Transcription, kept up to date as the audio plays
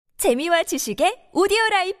재미와 지식의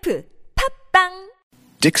오디오라이프 팝빵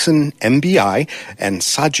Dickson MBI and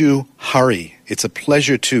Saju Hari. It's a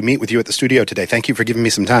pleasure to meet with you at the studio today. Thank you for giving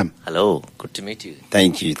me some time. Hello, good to meet you.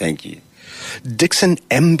 Thank you. Dickson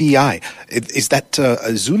MBI, is that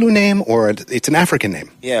a Zulu name or it's an African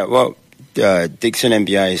name? Yeah, well, Dickson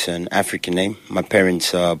MBI is an African name. My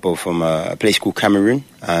parents are both from a place called Cameroon.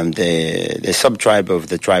 They're a sub-tribe of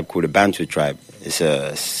the tribe called the Bantu tribe. It's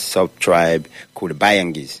a sub-tribe called the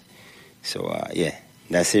Bayangis. So, yeah,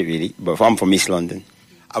 that's it really. But I'm from East London.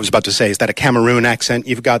 I was about to say, is that a Cameroon accent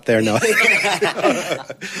you've got there? No.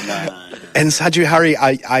 And Saju Hari,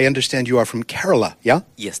 I understand you are from Kerala, yeah?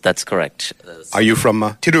 Yes, that's correct. Are you from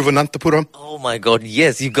Thiruvananthapuram? Oh my God,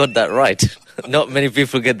 yes, you got that right. Not many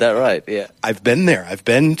people get that right, yeah. I've been there. I've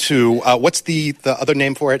been to, what's the other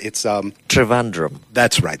name for it? It's Trivandrum.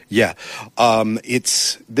 That's right, yeah.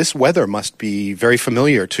 This weather must be very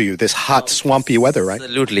familiar to you, this hot, swampy weather, right?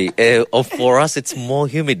 Absolutely. For us, it's more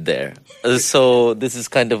humid there. So this is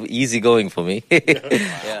kind of easy going for me.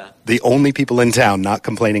 Yeah. The only people in town not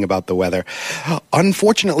complaining about the weather.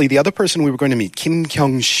 Unfortunately, the other person we were going to meet, Kim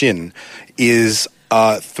Kyung-shin, is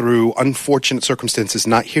through unfortunate circumstances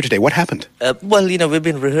not here today. What happened? Well, we've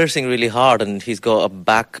been rehearsing really hard and he's got a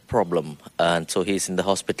back problem. And so he's in the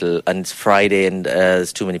hospital and it's Friday and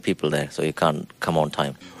there's too many people there. So he can't come on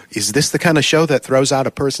time. Is this the kind of show that throws out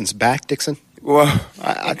a person's back, Dickson? Well,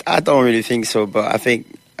 I don't really think so, but I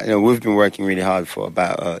think we've been working really hard for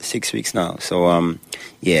about 6 weeks now. So,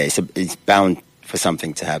 yeah, it's bound for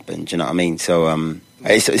something to happen. Do you know what I mean? So,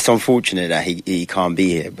 it's unfortunate that he can't be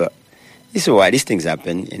here, but it's all right. These things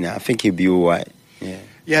happen. I think he'll be all right. Yeah.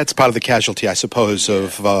 Yeah, it's part of the casualty, I suppose,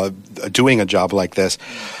 of doing a job like this.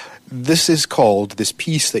 This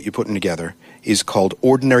piece that you're putting together is called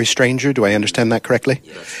Ordinary Stranger. Do I understand that correctly?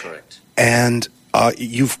 Yeah, that's correct. And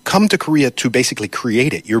you've come to Korea to basically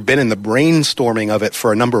create it. You've been in the brainstorming of it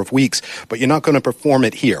for a number of weeks, but you're not going to perform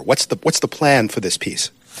it here. What's the plan for this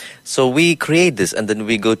piece? So we create this and then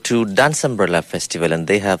we go to Dance Umbrella Festival and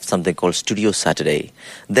they have something called Studio Saturday.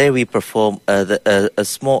 There we perform a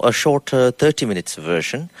short 30 minutes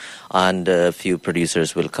version and a few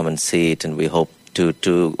producers will come and see it and we hope to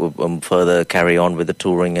further carry on with the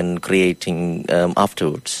touring and creating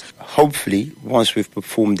afterwards. Hopefully, once we've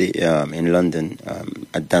performed it in London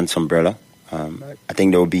at Dance Umbrella, I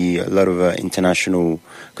think there will be a lot of international...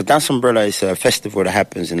 Because Dance Umbrella is a festival that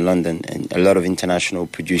happens in London and a lot of international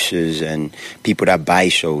producers and people that buy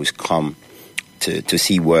shows come to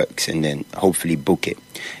see works and then hopefully book it.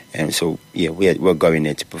 And so, yeah, we're going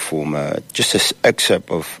there to perform just an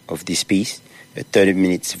excerpt of this piece, a 30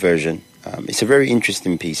 minutes version. It's a very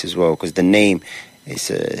interesting piece as well because the name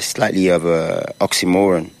is slightly of a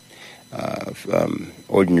oxymoron of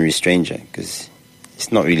Ordinary Stranger because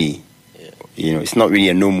it's not really... it's not really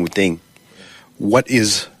a normal thing. What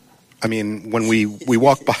is, when we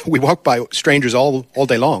walk by strangers all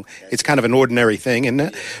day long, it's kind of an ordinary thing, isn't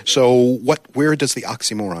it? So where does the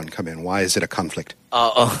oxymoron come in? Why is it a conflict?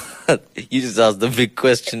 You just asked the big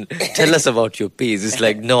question. Tell us about your piece. It's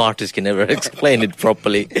like no artist can ever explain it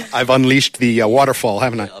properly. I've unleashed the waterfall,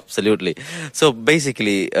 haven't I? Yeah, absolutely. So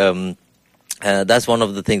basically... that's one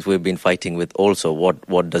of the things we've been fighting with also.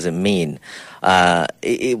 What does it mean?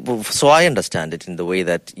 So I understand it in the way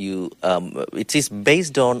that it is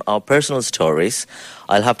based on our personal stories.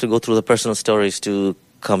 I'll have to go through the personal stories to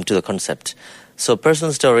come to the concept. So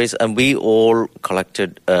personal stories, and we all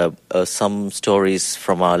collected some stories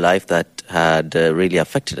from our life that had really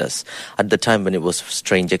affected us at the time when it was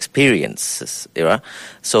strange experiences era.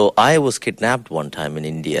 So I was kidnapped one time in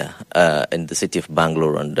India, in the city of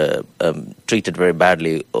Bangalore, and treated very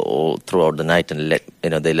badly all throughout the night, and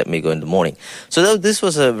they let me go in the morning. So this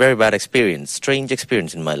was a very bad experience, strange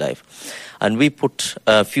experience in my life. And we put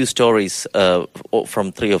a few stories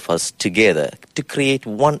from three of us together to create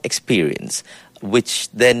one experience, which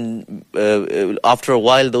then, after a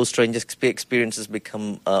while, those strange experiences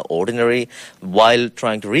become ordinary. While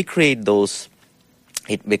trying to recreate those,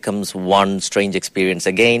 it becomes one strange experience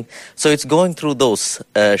again. So it's going through those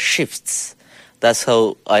shifts. That's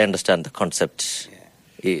how I understand the concept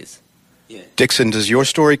is. Yeah. Dickson, does your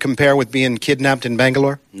story compare with being kidnapped in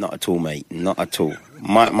Bangalore? Not at all, mate. Not at all.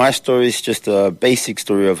 My story is just a basic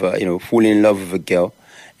story of falling in love with a girl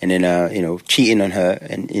and then cheating on her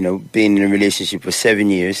and being in a relationship for 7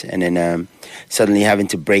 years and then suddenly having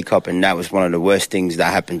to break up, and that was one of the worst things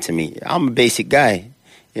that happened to me. I'm a basic guy,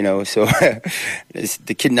 so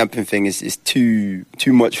the kidnapping thing is too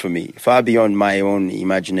much for me, far beyond my own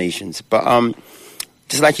imaginations. But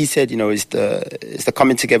just like he said, it's the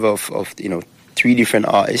coming together of three different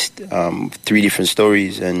artists, three different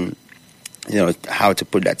stories, and how to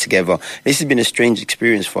put that together. This has been a strange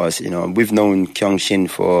experience for us. We've known Kyung Shin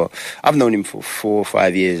I've known him for 4 or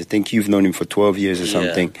 5 years. I think you've known him for 12 years or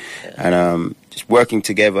something. Yeah. And just working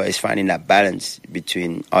together is finding that balance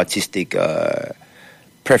between artistic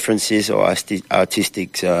preferences or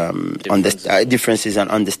artistic differences and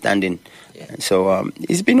understanding. Yeah. And so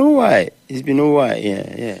it's been all right.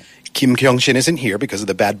 Yeah. Kim Kyung-shin isn't here because of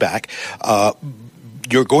the bad back.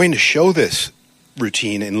 You're going to show this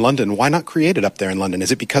routine in London. Why not create it up there in London?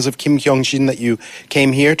 Is it because of Kim Kyung-shin that you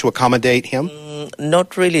came here to accommodate him?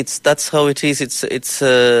 Not really. That's how it is. It's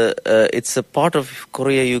a part of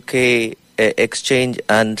Korea-UK exchange,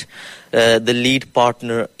 and the lead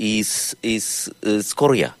partner is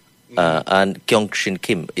Korea, and Kyung-shin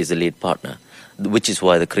Kim is the lead partner, which is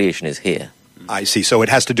why the creation is here. I see. So it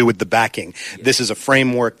has to do with the backing. Yes. This is a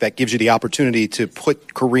framework that gives you the opportunity to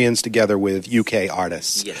put Koreans together with UK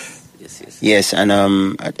artists. Yes, and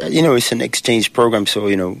it's an exchange program. So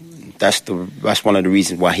that's one of the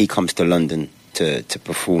reasons why he comes to London to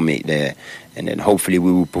perform it there, and then hopefully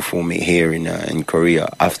we will perform it here in Korea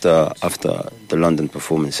after the London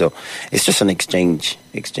performance. So it's just an exchange,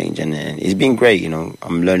 and it's been great.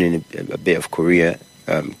 I'm learning a bit of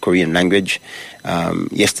Korean language.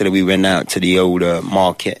 Yesterday we went out to the old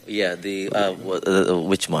market. Yeah,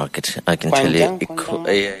 which market? I can tell you.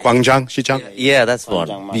 Gwangjang, Sichang? Yeah, that's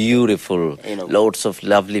one. Beautiful. Loads of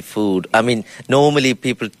lovely food. I mean, normally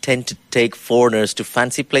people tend to take foreigners to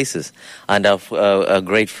fancy places. And a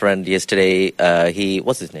great friend yesterday,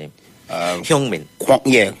 what's his name? Hyungmin.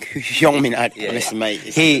 Hyungmin. Listen, mate.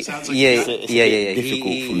 Difficult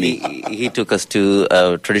for me. He took us to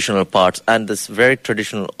traditional parts and this very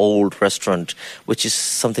traditional old restaurant, which is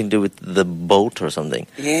something to do with the boat or something.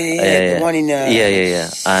 The one in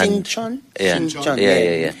Sinchon.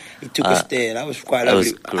 Yeah. He took us there. That was quite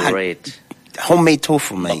lovely. That was great. Homemade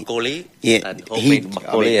tofu, mate. Makgeolli. Yeah, and homemade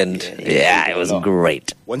makgeolli, it was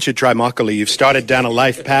great. Once you try makgeolli, you've started down a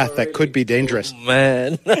life path that could be dangerous.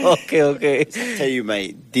 Man, okay. I tell you,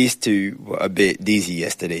 mate, these two were a bit dizzy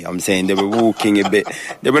yesterday. I'm saying they were walking a bit.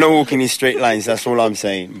 They were not walking in straight lines. That's all I'm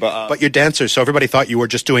saying. But you're dancers, so everybody thought you were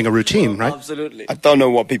just doing a routine, right? Absolutely. I don't know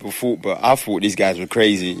what people thought, but I thought these guys were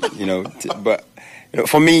crazy. But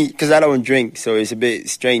for me, because I don't drink, so it's a bit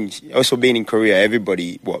strange. Also, being in Korea,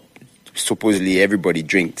 supposedly everybody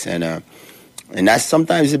drinks, and that's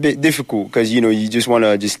sometimes a bit difficult because you just want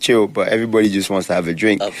to just chill, but everybody just wants to have a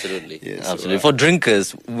drink. Absolutely. For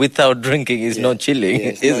drinkers, without drinking is not chilling,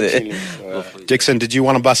 is it? Dickson, did you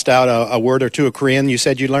want to bust out a word or two of Korean you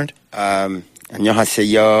said you learned?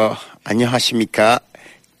 안녕하세요. 안녕하십니까?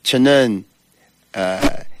 저는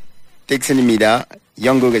딕슨입니다.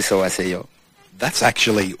 영국에서 왔어요. That's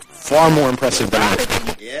actually far more impressive than I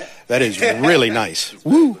thought. Yeah. That is really nice.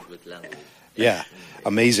 Woo! Yeah,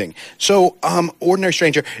 amazing. So, Ordinary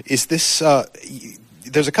Stranger, is this...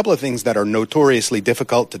 there's a couple of things that are notoriously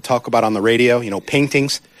difficult to talk about on the radio,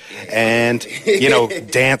 paintings and,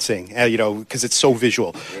 dancing, because it's so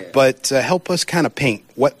visual. Yeah. But help us kind of paint.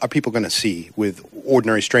 What are people going to see with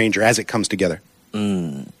Ordinary Stranger as it comes together?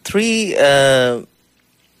 You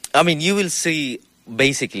will see...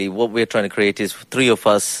 Basically, what we're trying to create is three of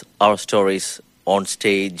us, our stories on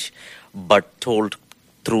stage, but told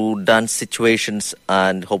through dance situations,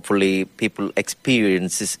 and hopefully people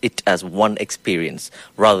experiences it as one experience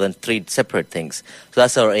rather than three separate things. So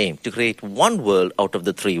that's our aim, to create one world out of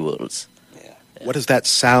the three worlds. What does that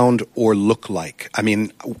sound or look like? I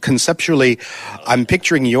mean, conceptually, I'm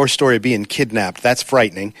picturing your story being kidnapped. That's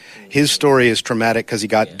frightening. His story is traumatic because he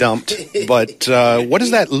got dumped. But what does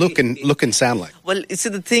that look and sound like? Well, see,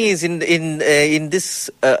 the thing is, in this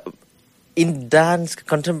in dance,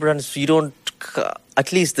 contemporary dance, you don't.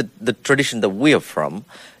 At least the tradition that we are from,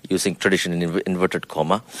 using tradition in inverted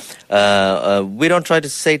comma, we don't try to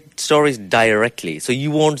say stories directly. So you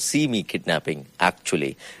won't see me kidnapping,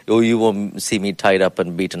 actually. Or you won't see me tied up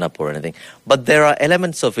and beaten up or anything. But there are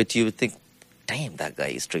elements of it you would think, damn, that guy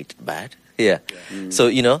is treated bad. Yeah.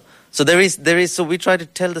 So, so there is, so we try to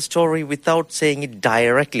tell the story without saying it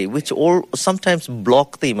directly, which all sometimes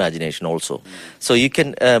block the imagination also. So you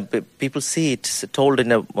can, people see it told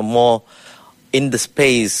in a more in the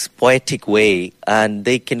space, poetic way, and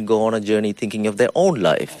they can go on a journey thinking of their own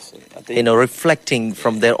life, reflecting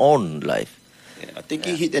from their own life. Yeah, I think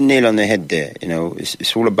you hit the nail on the head there.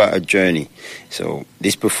 It's all about a journey. So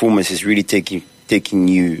this performance is really taking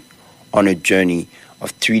you on a journey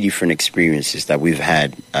of three different experiences that we've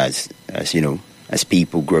had as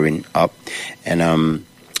people growing up. And I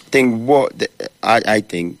think what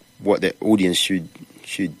the audience should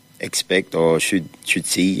expect or should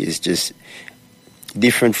see is just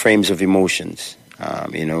different frames of emotions.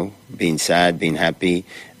 you know, being sad, being happy,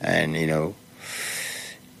 and, you know,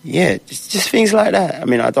 yeah, just things like that. I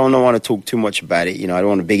mean, I don't want to talk too much about it. You know, I don't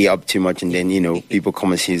want to big it up too much, and then, you know, people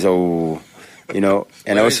come and say, oh, you know,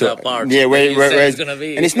 and where also, is that part? yeah, where it's gonna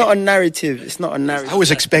be? And it's not a narrative. It's not a narrative. I was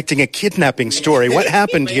expecting a kidnapping story. What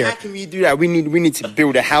happened But here? how can we do that? We need to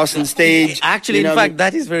build a house on stage. Actually, you know in what I fact,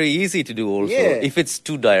 that is very easy to do also. Yeah. If it's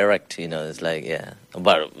too direct, you know, it's like, yeah.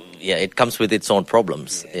 But, yeah, it comes with its own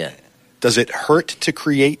problems, yeah. Does it hurt to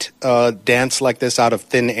create a dance like this out of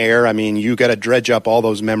thin air? I mean, you got to dredge up all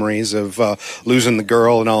those memories of losing the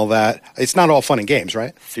girl and all that. It's not all fun and games,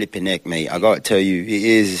 right? Flipping neck, mate. I got to tell you, it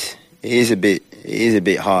is a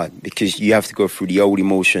bit hard because you have to go through the old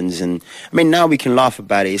emotions. And I mean, now we can laugh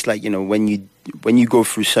about it. It's like, you know, when you go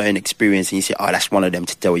through certain experience and you say, oh, that's one of them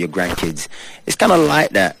to tell your grandkids. It's kind of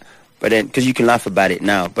like that. But then, because you can laugh about it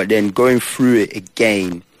now, but then going through it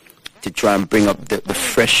again to try and bring up the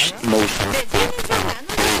fresh emotions.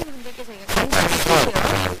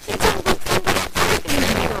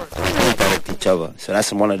 Direct each other. So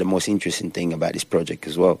that's one of the most interesting thing about this project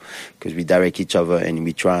as well, because we direct each other and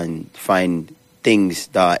we try and find things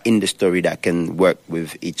that are in the story that can work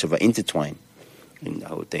with each other, intertwine in the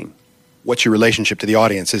whole thing. What's your relationship to the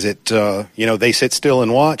audience? Is it, you know, they sit still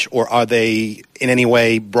and watch, or are they in any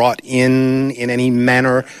way brought in any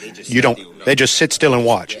manner? They just sit still and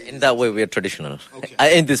watch. In that way, we are traditional.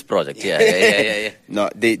 Okay. In this project, yeah.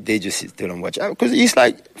 No, they just sit still and watch. Because it's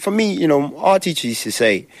like, for me, you know, our teacher used to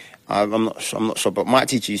say, I'm not sure, but my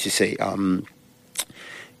teacher used to say,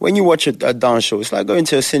 when you watch a dance show, it's like going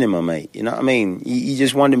to a cinema, mate. You know what I mean? You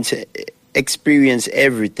just want them to experience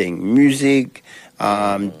everything. Music,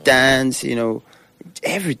 dance, you know,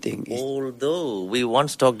 everything. Although we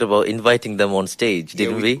once talked about inviting them on stage,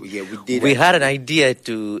 didn't we? Yeah, we did. We had an idea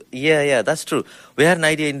to. Yeah, that's true. We had an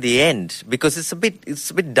idea in the end because it's a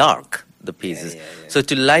bit dark, the pieces. Yeah. So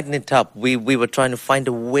to lighten it up, we were trying to find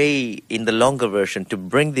a way in the longer version to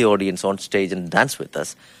bring the audience on stage and dance with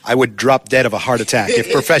us. I would drop dead of a heart attack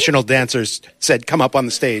if professional dancers said, "Come up on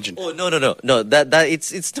the stage." And oh no! That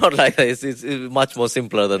it's not like that. It's much more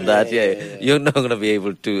simpler than that. Yeah. You're not going to be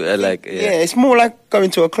able to Yeah, it's more like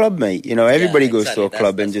going to a club, mate. You know, everybody goes to a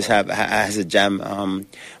club and just has a jam.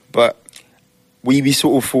 But we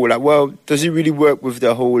sort of thought like, well, does it really work with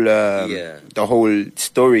the whole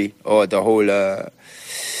story or the whole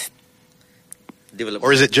development?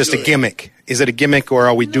 Or is it just a gimmick? Is it a gimmick, or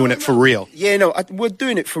are we doing it for real? Yeah, no, we're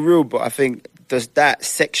doing it for real. But I think does that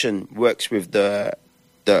section works with the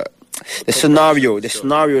scenario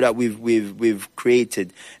that we've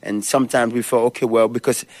created, and sometimes we thought, okay, well,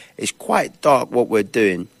 because it's quite dark what we're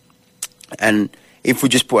doing, and if we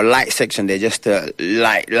just put a light section there just to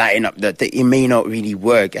lighten up it may not really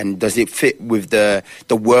work. And does it fit with the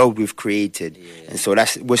world we've created? Yeah. And so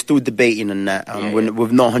we're still debating on that.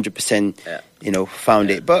 We've not 100% you know,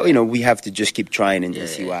 found it, but you know, we have to just keep trying and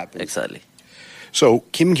see what happens. Exactly. So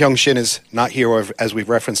Kim Kyung-shin is not here, as we've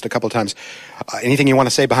referenced a couple of times. Anything you want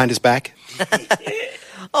to say behind his back?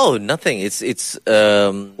 Oh, nothing. It's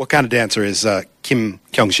what kind of dancer is Kim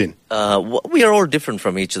Kyung-shin? We are all different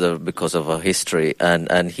from each other because of our history,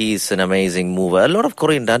 and he's an amazing mover. A lot of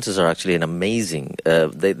Korean dancers are actually an amazing.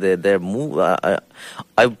 Their move. I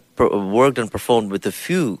worked and performed with a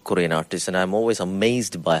few Korean artists, and I'm always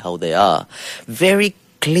amazed by how they are. Very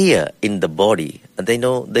clear in the body, and they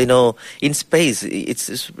know in space.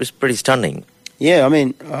 It's pretty stunning. Yeah, I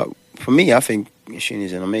mean, for me, I think Shin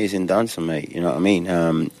is an amazing dancer, mate. You know what I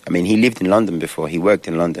mean? He lived in London before. He worked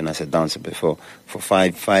in London as a dancer before for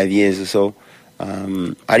five years or so.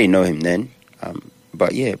 I didn't know him then.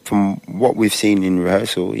 But yeah, from what we've seen in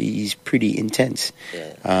rehearsal, he's pretty intense.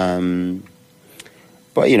 Yeah.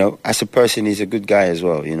 But, you know, as a person, he's a good guy as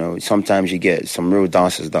well. You know, sometimes you get some real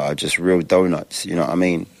dancers that are just real donuts. You know what I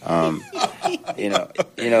mean? You know,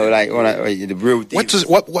 like the real.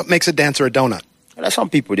 What makes a dancer a donut? Like some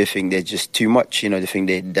people, they think they're just too much. You know, they think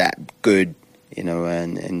they're that good. You know,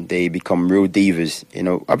 and they become real divas. You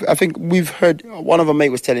know, I think we've heard, one of our mate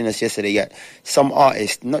was telling us yesterday that some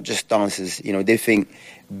artists, not just dancers, you know, they think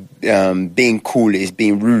being cool is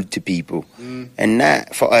being rude to people. And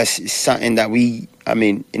that for us is something that I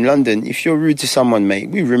mean, in London, if you're rude to someone, mate,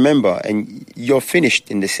 we remember and you're finished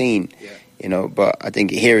in the scene. Yeah. You know, but I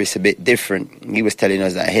think here it's a bit different. He was telling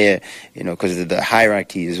us that here, you know, because of the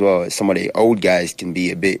hierarchy as well, some of the old guys can be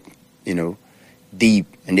a bit, you know, deep,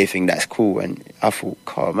 and they think that's cool. And I thought,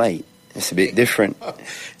 God, mate, It's a bit different.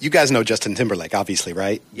 You guys know Justin Timberlake, obviously,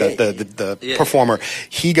 right? Yeah. The performer.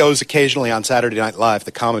 He goes occasionally on Saturday Night Live,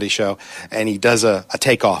 the comedy show, and he does a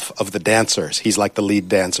takeoff of the dancers. He's like the lead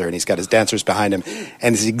dancer, and he's got his dancers behind him.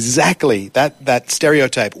 And it's exactly that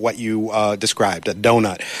stereotype, what you described, a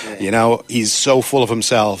donut. Yeah. You know, he's so full of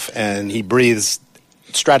himself, and he breathes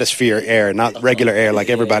stratosphere air, not regular air like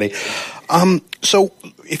everybody. So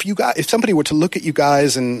if somebody were to look at you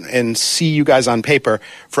guys and see you guys on paper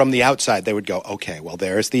from the outside, they would go, okay, well,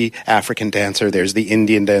 there's the African dancer, there's the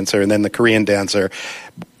Indian dancer, and then the Korean dancer,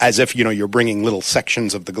 as if, you know, you're bringing little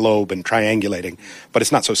sections of the globe and triangulating. But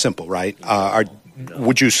it's not so simple, right?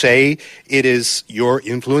 Would you say it is you're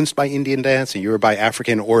influenced by Indian dance and you're by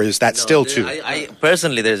African, or is that still too? I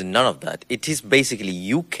personally, there's none of that. It is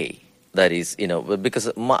basically UK. That is, you know,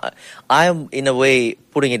 because I'm, in a way,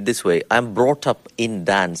 putting it this way, I'm brought up in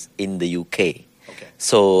dance in the UK. Okay.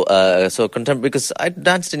 So because I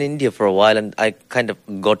danced in India for a while and I kind of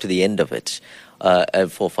got to the end of it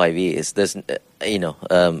for 5 years. There's, at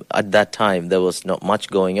that time there was not much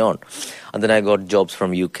going on. And then I got jobs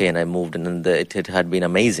from UK and I moved, and it had been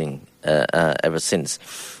amazing ever since.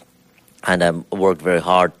 And I worked very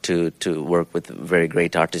hard to work with very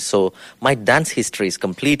great artists. So my dance history is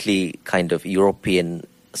completely kind of European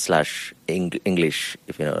 / English,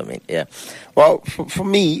 if you know what I mean. Yeah. Well, for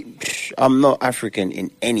me, I'm not African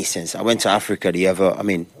in any sense. I went to Africa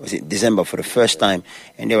was it December for the first time,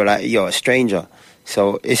 and they were like, "You're a stranger."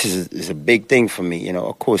 So this is a big thing for me. You know,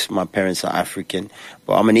 of course, my parents are African,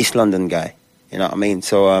 but I'm an East London guy. You know what I mean?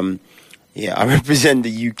 So I represent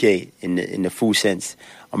the UK in the full sense.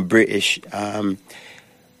 I'm British,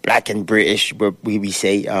 black and British, we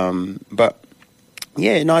say. But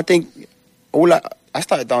yeah, no, I think I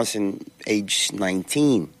started dancing age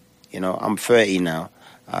 19. You know, I'm 30 now,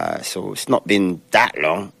 so it's not been that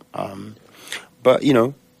long. But you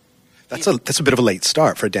know, that's a bit of a late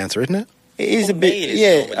start for a dancer, isn't it? It is a bit.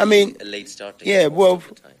 Yeah, I mean, a late start. Yeah, well,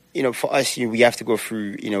 you know, for us, we have to go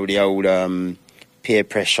through, you know, the old peer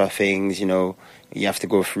pressure things. You know, you have to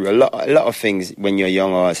go through a lot of things when you're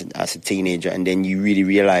young or as a teenager, and then you really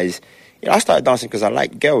realize. You know, I started dancing because I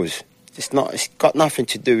like girls. It's got nothing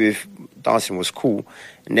to do with dancing was cool.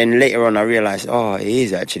 And then later on, I realized, it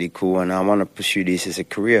is actually cool, and I want to pursue this as a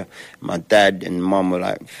career. My dad and mum were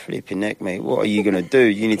like, flipping neck, mate, what are you going to do?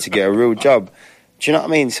 You need to get a real job. Do you know what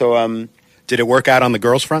I mean? So, did it work out on the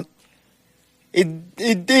girls' front? It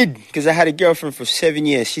did, because I had a girlfriend for 7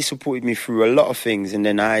 years. She supported me through a lot of things, and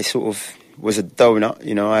then I sort of was a donut.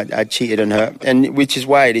 You know, I cheated on her, and which is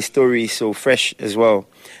why this story is so fresh as well.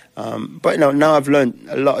 But you know, now I've learned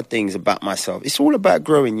a lot of things about myself. It's all about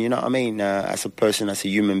growing, you know what I mean, as a person, as a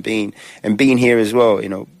human being, and being here as well. You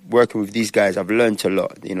know, working with these guys, I've learned a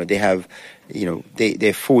lot. You know, they have, you know,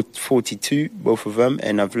 they're 42, both of them,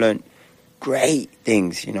 and I've learned great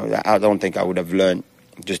things. You know, that I don't think I would have learned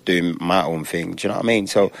just doing my own thing. Do you know what I mean?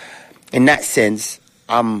 So, in that sense,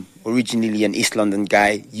 I'm originally an East London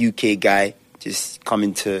guy, UK guy, just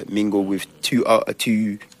coming to mingle with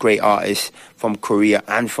two great artists from Korea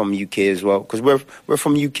and from UK as well. Because we're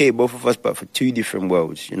from UK, both of us, but for two different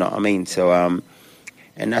worlds. You know what I mean? So,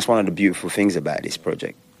 and that's one of the beautiful things about this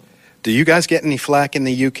project. Do you guys get any flack in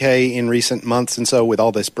the UK in recent months and so with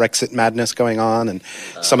all this Brexit madness going on and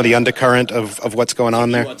some of the undercurrent of what's going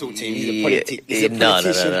on there? No.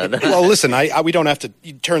 Well, listen, we don't have to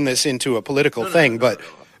turn this into a political thing, but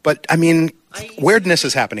I mean, weirdness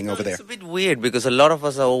is happening over there. It's a bit weird because a lot of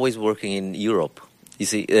us are always working in Europe. You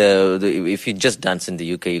see, if you just dance in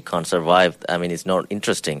the UK, you can't survive. I mean, it's not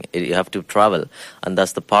interesting. You have to travel, and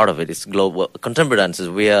that's the part of it. It's global. Contemporary dancers,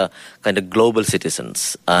 we are kind of global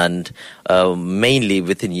citizens, and mainly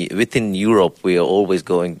within Europe, we are always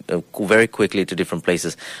going very quickly to different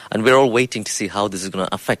places, and we're all waiting to see how this is going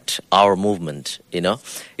to affect our movement. You know,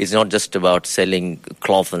 it's not just about selling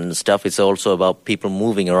cloth and stuff. It's also about people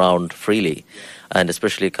moving around freely. And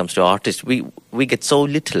especially it comes to artists, we get so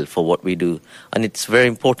little for what we do. And it's very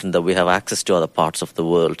important that we have access to other parts of the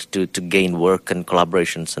world to gain work and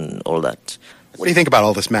collaborations and all that. What do you think about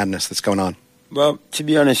all this madness that's going on? Well, to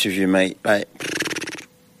be honest with you, mate,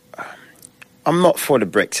 I'm not for the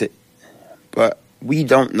Brexit, but we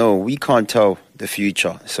don't know. We can't tell the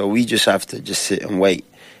future. So we just have to just sit and wait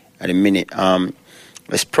at a minute.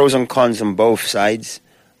 There's pros and cons on both sides.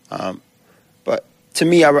 But to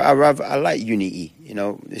me, I like unity. You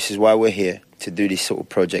know, this is why we're here, to do this sort of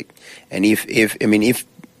project. And if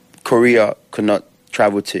Korea could not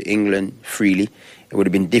travel to England freely, it would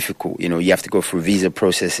have been difficult. You know, you have to go through visa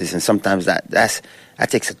processes, and sometimes that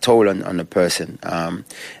takes a toll on the person.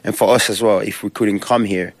 And for us as well, if we couldn't come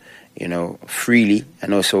here, freely,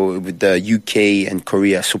 and also with the UK and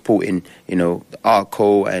Korea supporting, the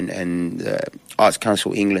ARTCO and Arts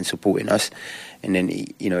Council England supporting us, and then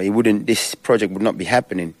this project would not be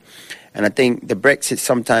happening. And I think the Brexit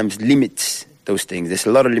sometimes limits those things. There's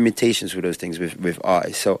a lot of limitations with those things with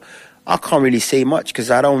artists. So I can't really say much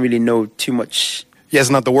because I don't really know too much. Yeah, it's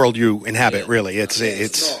not the world you inhabit, really. It's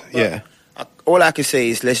not, all I can say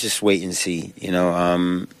is let's just wait and see,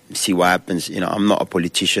 see what happens. I'm not a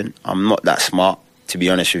politician. I'm not that smart, to be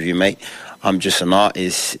honest with you, mate. I'm just an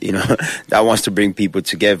artist, that wants to bring people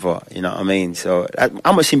together, you know what I mean? So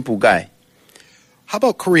I'm a simple guy. How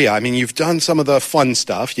about Korea? I mean, you've done some of the fun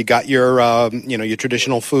stuff. You got your, your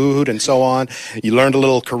traditional food and so on. You learned a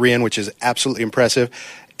little Korean, which is absolutely impressive.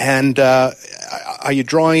 And are you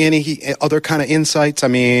drawing any other kind of insights? I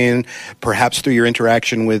mean, perhaps through your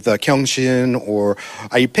interaction with Kyongshin, or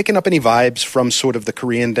are you picking up any vibes from sort of the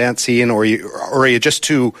Korean dance scene, or are you just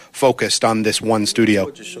too focused on this one studio?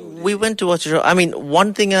 We went to watch a show. I mean,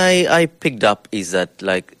 one thing I picked up is that,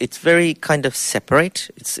 like, it's very kind of separate.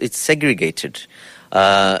 It's segregated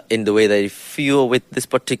in the way that if you're with this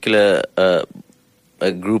particular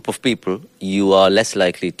a group of people, you are less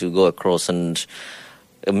likely to go across and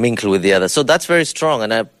mingle with the others. So that's very strong,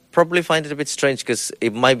 and I probably find it a bit strange because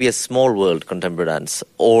it might be a small world, contemporary dance,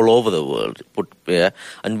 all over the world.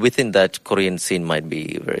 And within that, Korean scene might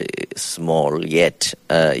be very small, yet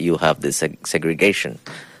you have this segregation.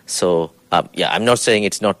 So, I'm not saying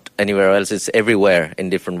it's not anywhere else. It's everywhere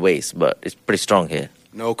in different ways, but it's pretty strong here.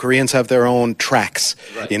 No, Koreans have their own tracks.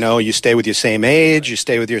 Right. You stay with your same age, you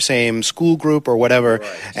stay with your same school group or whatever,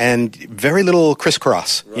 right. And very little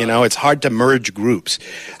crisscross. Right. It's hard to merge groups.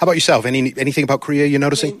 How about yourself? Anything about Korea you're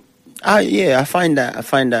noticing? I find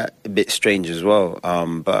that a bit strange as well.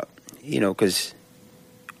 But because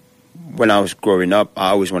when I was growing up, I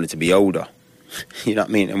always wanted to be older. You know what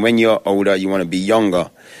I mean? And when you're older, you want to be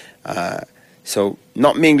younger. So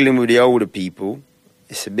not mingling with the older people,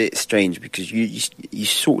 it's a bit strange because you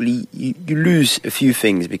lose a few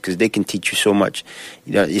things because they can teach you so much.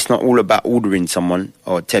 It's not all about ordering someone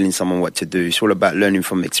or telling someone what to do. It's all about learning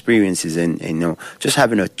from experiences and just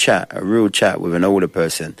having a real chat with an older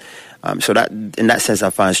person. So that in that sense I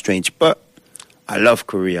find strange. But I love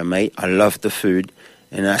Korea, mate. I love the food,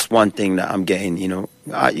 and that's one thing that I'm getting.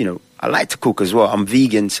 I like to cook as well. I'm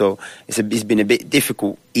vegan, so it's been a bit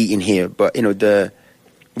difficult eating here. But the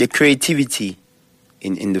creativity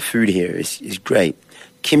in the food here is great.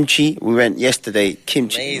 Kimchi, we went yesterday.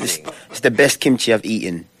 Kimchi, it's the best kimchi I've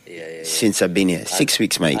eaten since I've been here. 6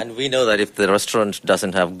 weeks, mate. And we know that if the restaurant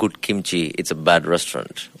doesn't have good kimchi, it's a bad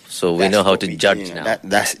restaurant. So we know how to judge now.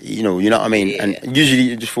 That's you know what I mean. Yeah. And usually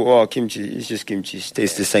you just thought, kimchi, it's just kimchi. It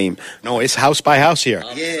tastes the same. No, it's house by house here.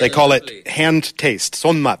 They call it hand taste,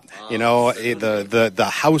 sonmat. The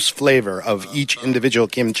house flavor of each individual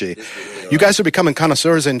kimchi. You guys are becoming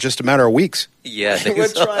connoisseurs in just a matter of weeks. Yeah, we're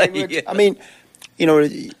trying. I mean,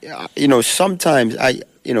 sometimes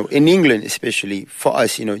in England especially, for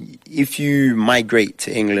us, if you migrate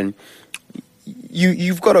to England,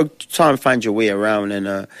 you've got to try and find your way around,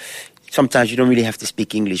 and sometimes you don't really have to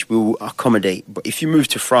speak English. We will accommodate. But if you move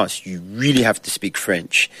to France, you really have to speak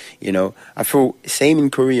French. I feel same in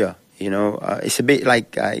Korea. It's a bit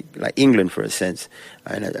like England for a sense.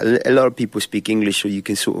 And a lot of people speak English, so you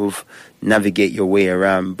can sort of navigate your way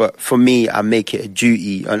around. But for me, I make it a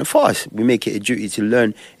duty, and for us, we make it a duty to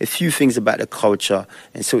learn a few things about the culture,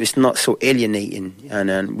 and so it's not so alienating.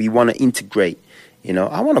 And we want to integrate.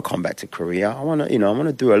 I want to come back to Korea. I want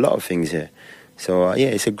to do a lot of things here. So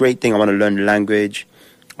it's a great thing. I want to learn the language,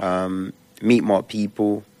 meet more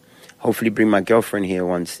people, hopefully bring my girlfriend here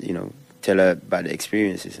once. Tell her about the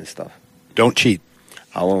experiences and stuff. Don't cheat.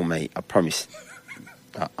 I won't, mate. I promise.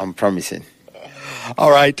 I'm promising.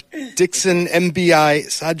 All right. Dickson MBI,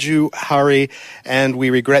 Saju, Hari, and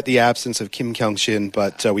we regret the absence of Kim Kyongshin,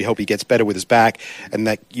 but we hope he gets better with his back and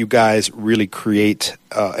that you guys really create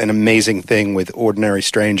an amazing thing with Ordinary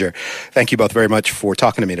Stranger. Thank you both very much for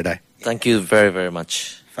talking to me today. Thank you very, very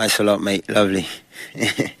much. Thanks a lot, mate. Lovely.